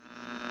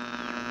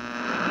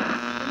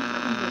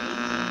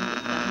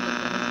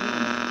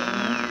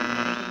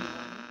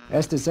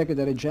As the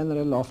Secretary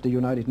General of the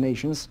United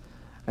Nations,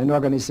 an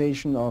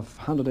organization of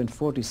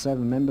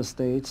 147 member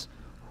states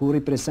who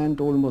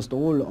represent almost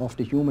all of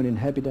the human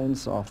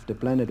inhabitants of the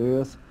planet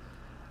Earth,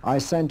 I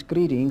send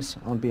greetings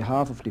on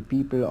behalf of the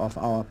people of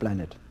our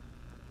planet.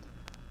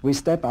 We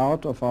step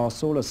out of our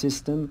solar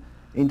system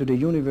into the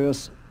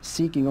universe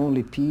seeking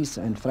only peace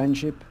and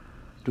friendship,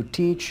 to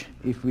teach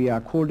if we are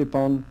called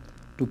upon,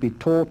 to be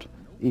taught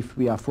if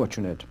we are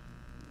fortunate.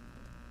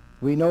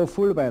 We know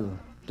full well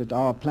that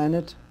our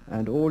planet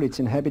and all its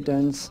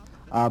inhabitants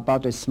are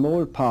but a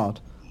small part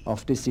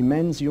of this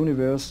immense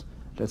universe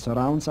that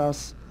surrounds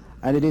us,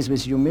 and it is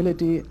with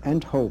humility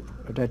and hope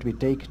that we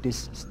take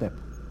this step.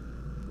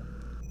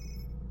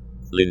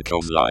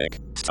 Lincos like,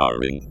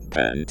 starring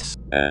Pants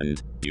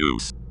and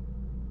Juice.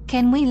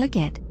 Can we lick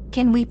it?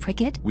 Can we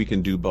prick it? We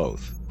can do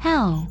both.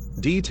 How?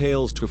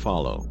 Details to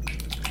follow.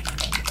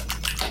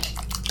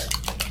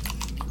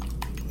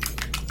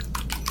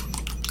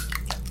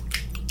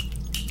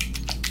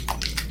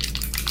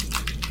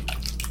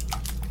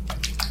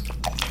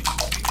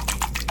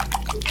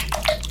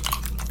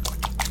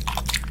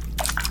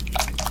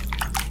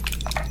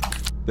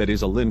 That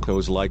is a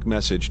Lincos-like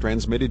message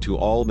transmitted to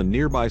all the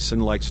nearby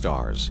sun-like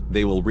stars.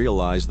 They will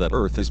realize that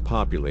Earth is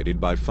populated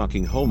by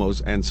fucking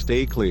homos and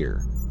stay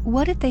clear.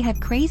 What if they have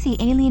crazy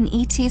alien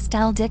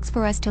ET-style dicks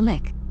for us to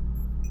lick?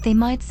 They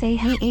might say,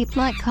 hey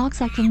ape-like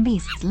cocksucking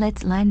beasts,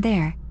 let's land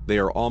there. They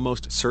are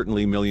almost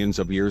certainly millions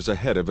of years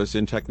ahead of us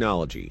in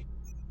technology.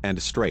 And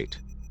straight.